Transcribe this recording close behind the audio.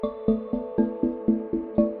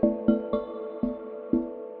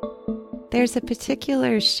There's a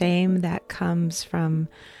particular shame that comes from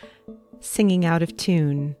singing out of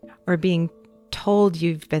tune, or being told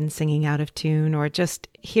you've been singing out of tune, or just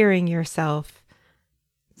hearing yourself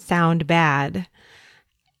sound bad.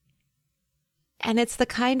 And it's the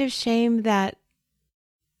kind of shame that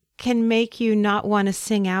can make you not want to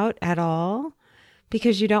sing out at all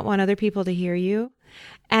because you don't want other people to hear you.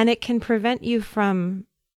 And it can prevent you from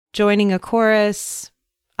joining a chorus,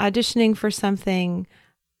 auditioning for something,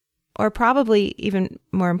 or probably even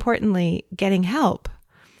more importantly, getting help.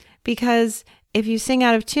 Because if you sing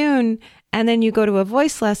out of tune and then you go to a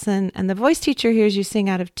voice lesson and the voice teacher hears you sing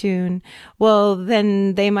out of tune, well,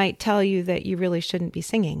 then they might tell you that you really shouldn't be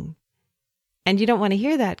singing. And you don't want to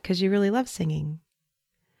hear that because you really love singing.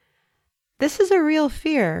 This is a real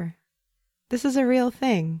fear. This is a real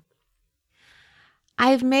thing.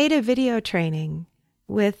 I've made a video training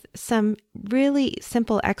with some really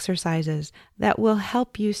simple exercises that will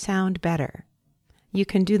help you sound better. You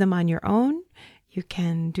can do them on your own. You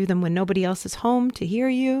can do them when nobody else is home to hear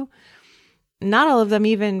you. Not all of them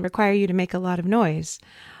even require you to make a lot of noise.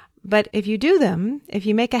 But if you do them, if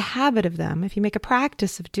you make a habit of them, if you make a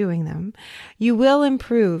practice of doing them, you will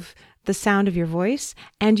improve the sound of your voice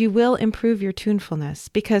and you will improve your tunefulness.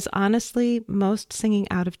 Because honestly, most singing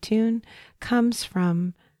out of tune comes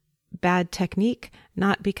from bad technique,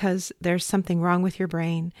 not because there's something wrong with your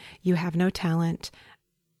brain, you have no talent,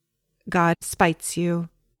 God spites you,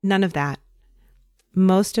 none of that.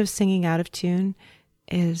 Most of singing out of tune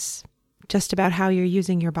is just about how you're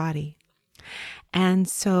using your body. And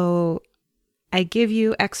so I give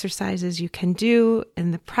you exercises you can do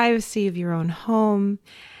in the privacy of your own home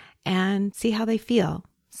and see how they feel,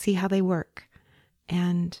 see how they work,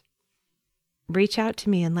 and reach out to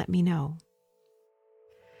me and let me know.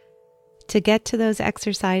 To get to those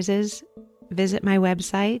exercises, visit my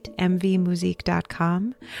website,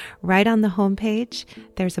 mvmusique.com. Right on the homepage,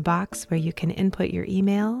 there's a box where you can input your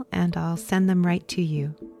email and I'll send them right to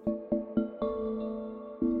you.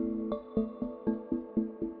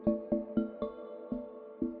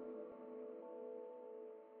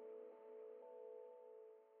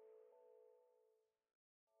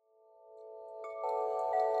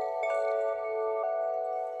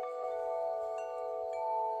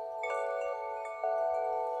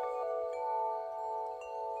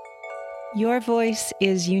 Your voice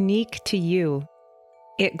is unique to you.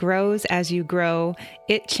 It grows as you grow.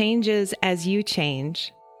 It changes as you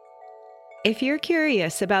change. If you're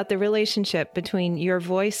curious about the relationship between your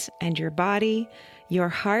voice and your body, your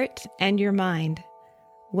heart and your mind,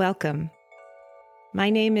 welcome. My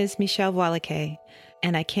name is Michelle Wallacay,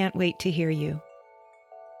 and I can't wait to hear you.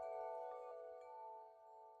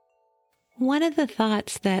 One of the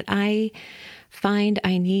thoughts that I find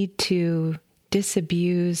I need to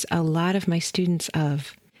disabuse a lot of my students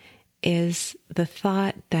of is the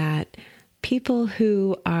thought that people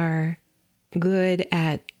who are good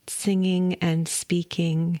at singing and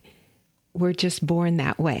speaking were just born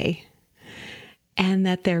that way, and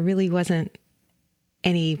that there really wasn't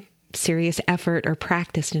any serious effort or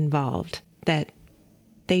practice involved, that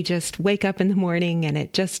they just wake up in the morning and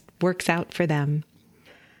it just works out for them.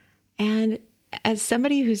 And as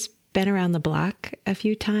somebody who's been around the block a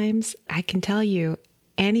few times, I can tell you,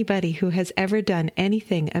 anybody who has ever done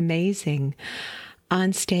anything amazing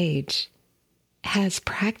on stage has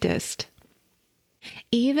practiced.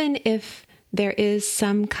 Even if there is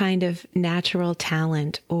some kind of natural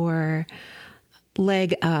talent or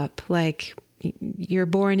leg up, like you're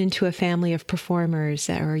born into a family of performers,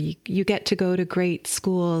 or you get to go to great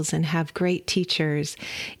schools and have great teachers,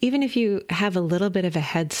 even if you have a little bit of a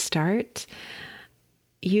head start,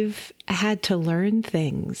 you've had to learn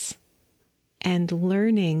things, and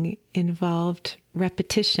learning involved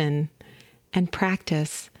repetition and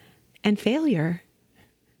practice and failure.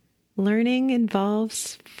 Learning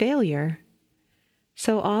involves failure.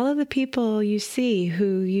 So all of the people you see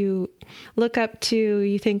who you look up to,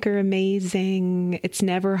 you think are amazing, it's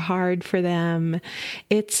never hard for them,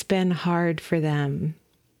 it's been hard for them.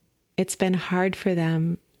 It's been hard for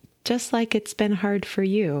them just like it's been hard for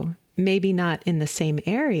you. Maybe not in the same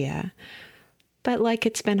area, but like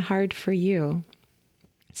it's been hard for you.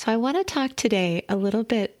 So I want to talk today a little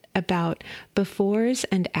bit about befores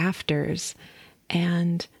and afters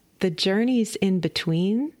and the journeys in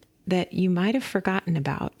between that you might have forgotten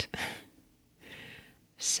about.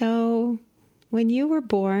 So when you were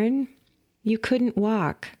born, you couldn't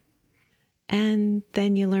walk, and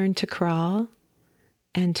then you learned to crawl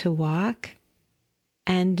and to walk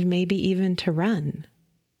and maybe even to run.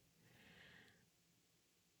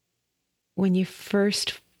 When you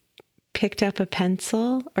first picked up a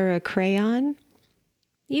pencil or a crayon,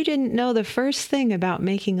 You didn't know the first thing about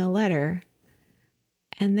making a letter,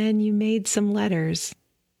 and then you made some letters,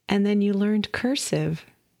 and then you learned cursive.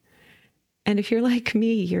 And if you're like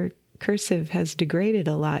me, your cursive has degraded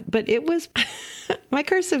a lot, but it was, my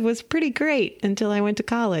cursive was pretty great until I went to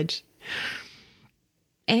college.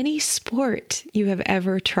 Any sport you have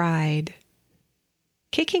ever tried,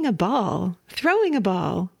 kicking a ball, throwing a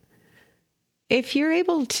ball, if you're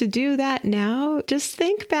able to do that now, just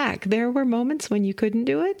think back. There were moments when you couldn't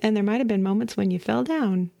do it, and there might have been moments when you fell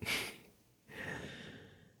down.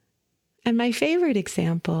 And my favorite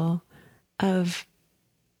example of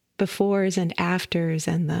befores and afters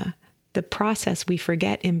and the process we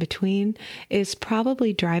forget in between is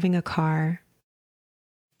probably driving a car.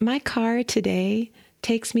 My car today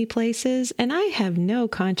takes me places, and I have no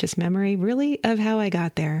conscious memory really of how I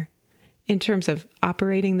got there. In terms of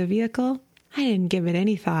operating the vehicle, I didn't give it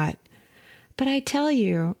any thought. But I tell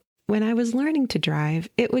you, when I was learning to drive,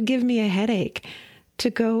 it would give me a headache to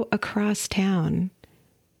go across town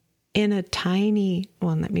in a tiny,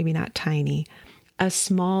 well, maybe not tiny, a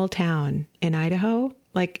small town in Idaho,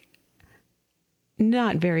 like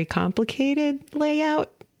not very complicated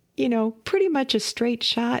layout, pretty much a straight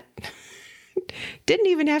shot. Didn't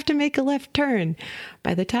even have to make a left turn.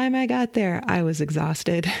 By the time I got there, I was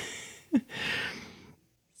exhausted.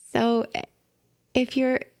 So if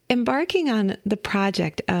you're embarking on the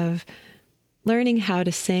project of learning how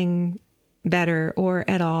to sing better or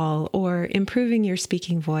at all, or improving your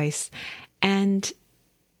speaking voice, and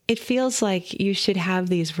it feels like you should have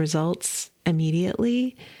these results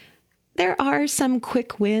immediately, there are some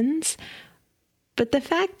quick wins, but the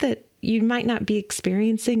fact that you might not be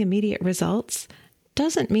experiencing immediate results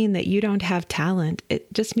doesn't mean that you don't have talent.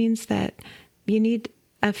 It just means that you need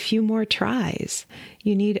a few more tries.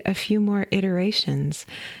 You need a few more iterations.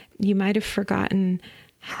 You might have forgotten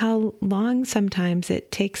how long sometimes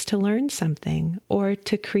it takes to learn something or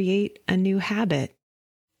to create a new habit.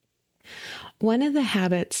 One of the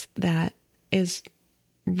habits that is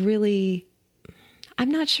really,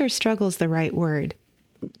 I'm not sure struggle is the right word,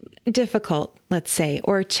 difficult, let's say,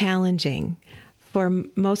 or challenging for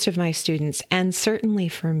most of my students, and certainly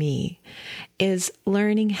for me, is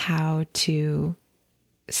learning how to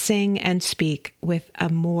sing and speak with a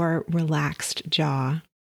more relaxed jaw,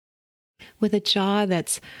 with a jaw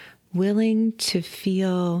that's willing to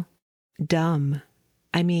feel dumb.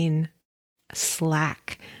 I mean,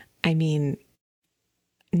 slack. I mean,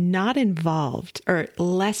 not involved or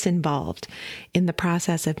less involved in the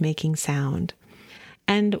process of making sound.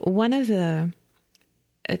 And one of the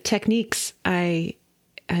techniques I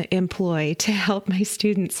employ to help my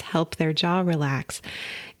students help their jaw relax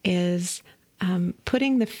is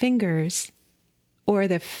putting the fingers or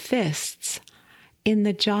the fists in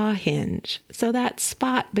the jaw hinge. So that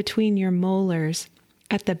spot between your molars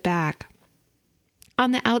at the back,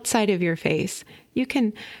 on the outside of your face, you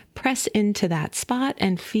can press into that spot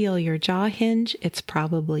and feel your jaw hinge. It's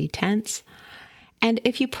probably tense. And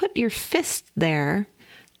if you put your fist there,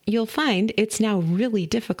 you'll find it's now really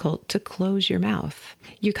difficult to close your mouth.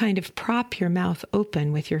 You kind of prop your mouth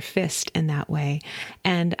open with your fist in that way.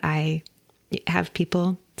 And I have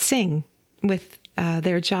people sing with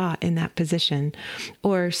their jaw in that position,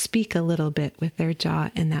 or speak a little bit with their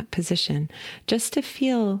jaw in that position, just to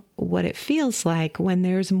feel what it feels like when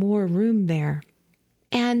there's more room there.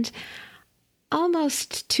 And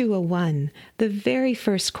almost to a one, the very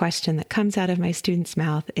first question that comes out of my student's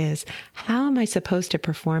mouth is, how am I supposed to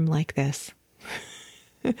perform like this?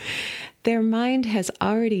 Their mind has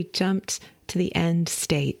already jumped to the end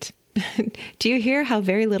state. Do you hear how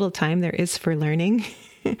very little time there is for learning?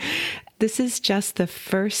 This is just the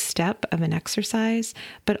first step of an exercise,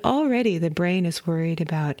 but already the brain is worried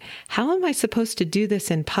about, how am I supposed to do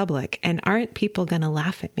this in public, and aren't people going to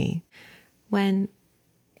laugh at me? When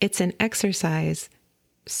it's an exercise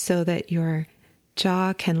so that your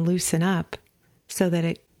jaw can loosen up, so that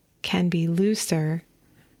it can be looser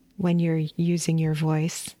when you're using your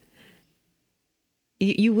voice.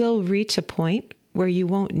 You will reach a point where you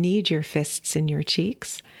won't need your fists in your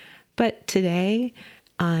cheeks. But today,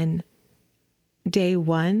 on day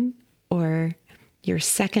one or your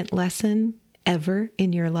second lesson ever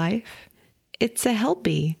in your life, it's a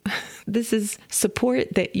helpy. This is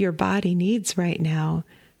support that your body needs right now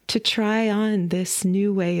to try on this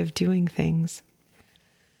new way of doing things.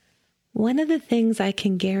 One of the things I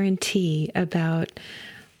can guarantee about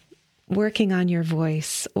working on your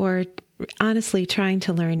voice, or honestly trying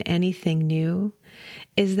to learn anything new,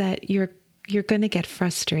 is that you're going to get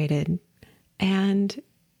frustrated, and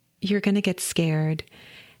you're going to get scared,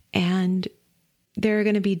 and There are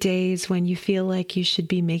going to be days when you feel like you should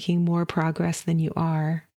be making more progress than you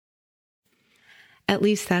are. At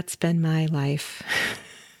least that's been my life.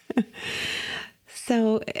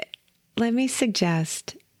 So let me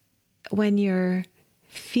suggest, when you're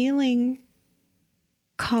feeling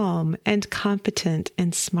calm and competent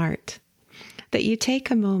and smart, that you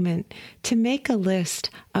take a moment to make a list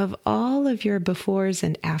of all of your befores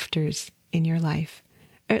and afters in your life,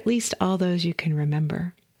 or at least all those you can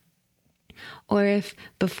remember. Or if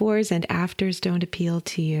befores and afters don't appeal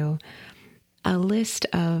to you, a list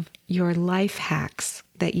of your life hacks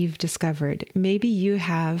that you've discovered. Maybe you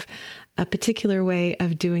have a particular way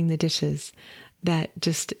of doing the dishes that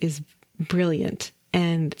just is brilliant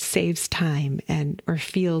and saves time or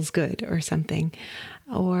feels good or something.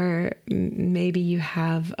 Or maybe you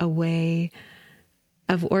have a way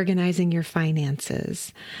of organizing your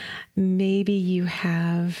finances. Maybe you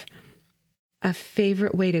have a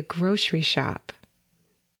favorite way to grocery shop.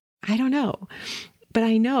 I don't know, but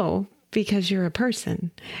I know, because you're a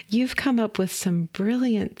person, you've come up with some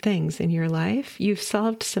brilliant things in your life. You've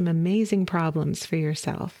solved some amazing problems for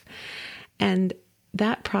yourself. And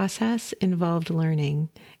that process involved learning.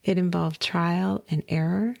 It involved trial and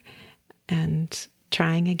error and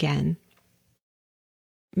trying again.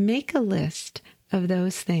 Make a list of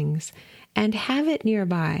those things and have it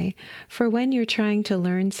nearby for when you're trying to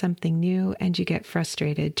learn something new and you get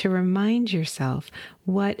frustrated, to remind yourself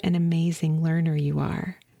what an amazing learner you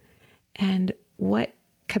are and what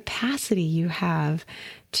capacity you have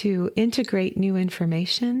to integrate new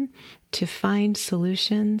information, to find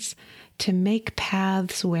solutions, to make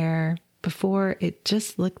paths where before it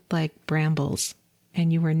just looked like brambles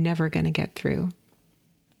and you were never going to get through.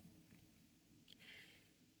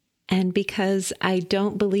 And because I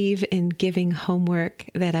don't believe in giving homework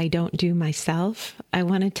that I don't do myself, I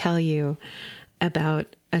want to tell you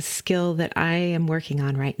about a skill that I am working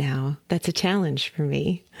on right now that's a challenge for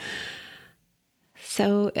me.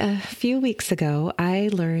 So a few weeks ago, I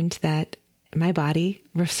learned that my body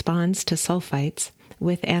responds to sulfites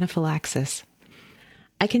with anaphylaxis.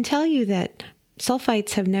 I can tell you that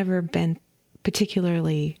sulfites have never been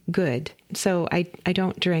particularly good. So I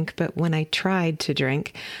don't drink, but when I tried to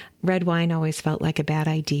drink, red wine always felt like a bad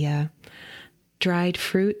idea. Dried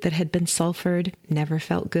fruit that had been sulfured never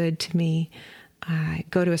felt good to me. I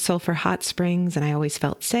go to a sulfur hot springs and I always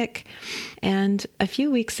felt sick. And a few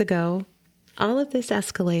weeks ago, all of this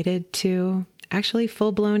escalated to actually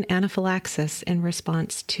full-blown anaphylaxis in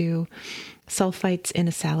response to sulfites in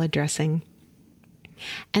a salad dressing.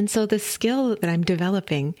 And so the skill that I'm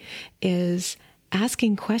developing is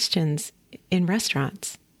asking questions in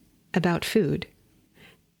restaurants about food.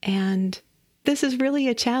 And this is really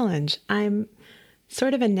a challenge. I'm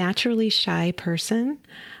sort of a naturally shy person.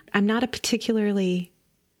 I'm not a particularly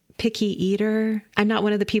picky eater. I'm not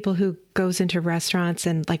one of the people who goes into restaurants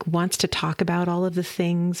and wants to talk about all of the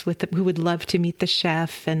things who would love to meet the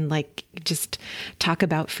chef and just talk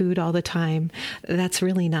about food all the time. That's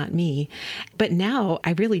really not me. But now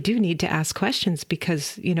I really do need to ask questions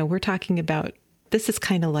because, we're talking about, this is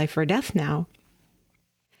kind of life or death now.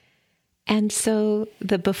 And so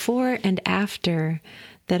the before and after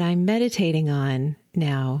that I'm meditating on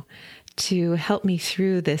now to help me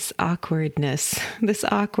through this awkwardness, this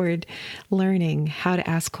awkward learning how to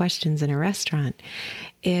ask questions in a restaurant,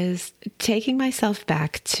 is taking myself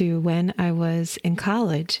back to when I was in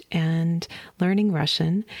college and learning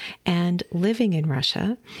Russian and living in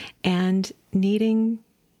Russia and needing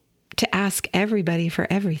to ask everybody for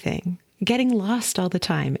everything. Getting lost all the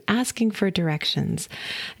time, asking for directions,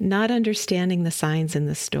 not understanding the signs in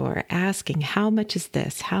the store, asking, how much is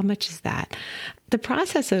this? How much is that? The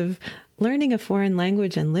process of learning a foreign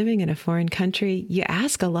language and living in a foreign country, you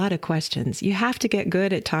ask a lot of questions. You have to get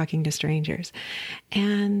good at talking to strangers.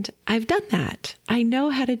 And I've done that. I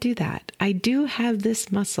know how to do that. I do have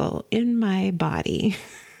this muscle in my body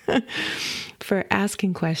for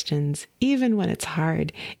asking questions, even when it's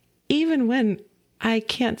hard, even when I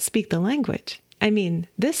can't speak the language. I mean,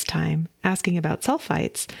 this time, asking about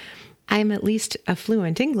sulfites, I'm at least a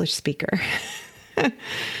fluent English speaker.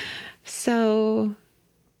 So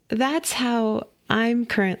that's how I'm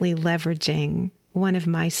currently leveraging one of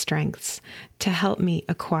my strengths to help me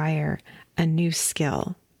acquire a new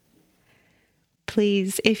skill.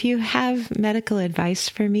 Please, if you have medical advice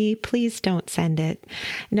for me, please don't send it.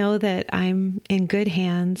 Know that I'm in good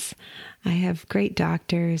hands. I have great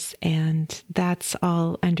doctors, and that's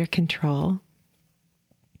all under control.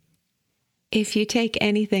 If you take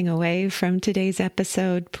anything away from today's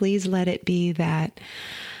episode, please let it be that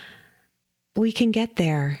we can get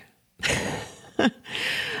there.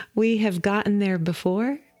 We have gotten there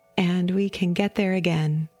before, and we can get there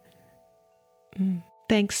again.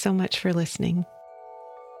 Thanks so much for listening.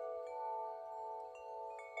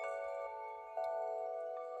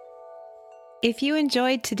 If you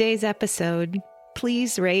enjoyed today's episode,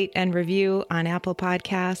 please rate and review on Apple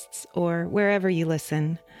Podcasts or wherever you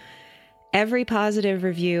listen. Every positive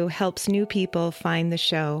review helps new people find the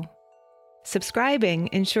show. Subscribing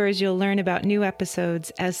ensures you'll learn about new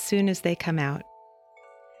episodes as soon as they come out.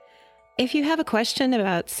 If you have a question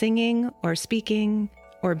about singing or speaking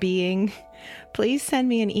or being, please send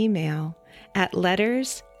me an email at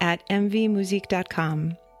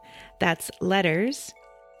letters@mvmusique.com. That's letters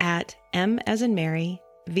at M as in Mary,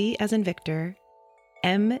 V as in Victor,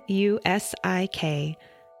 MUSIK.com.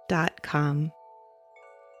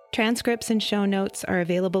 Transcripts and show notes are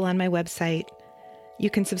available on my website. You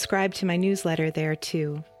can subscribe to my newsletter there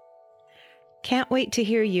too. Can't Wait to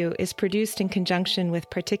Hear You is produced in conjunction with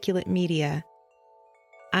Particulate Media.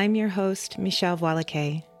 I'm your host, Michelle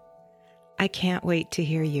Voilacquet. I can't wait to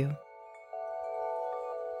hear you.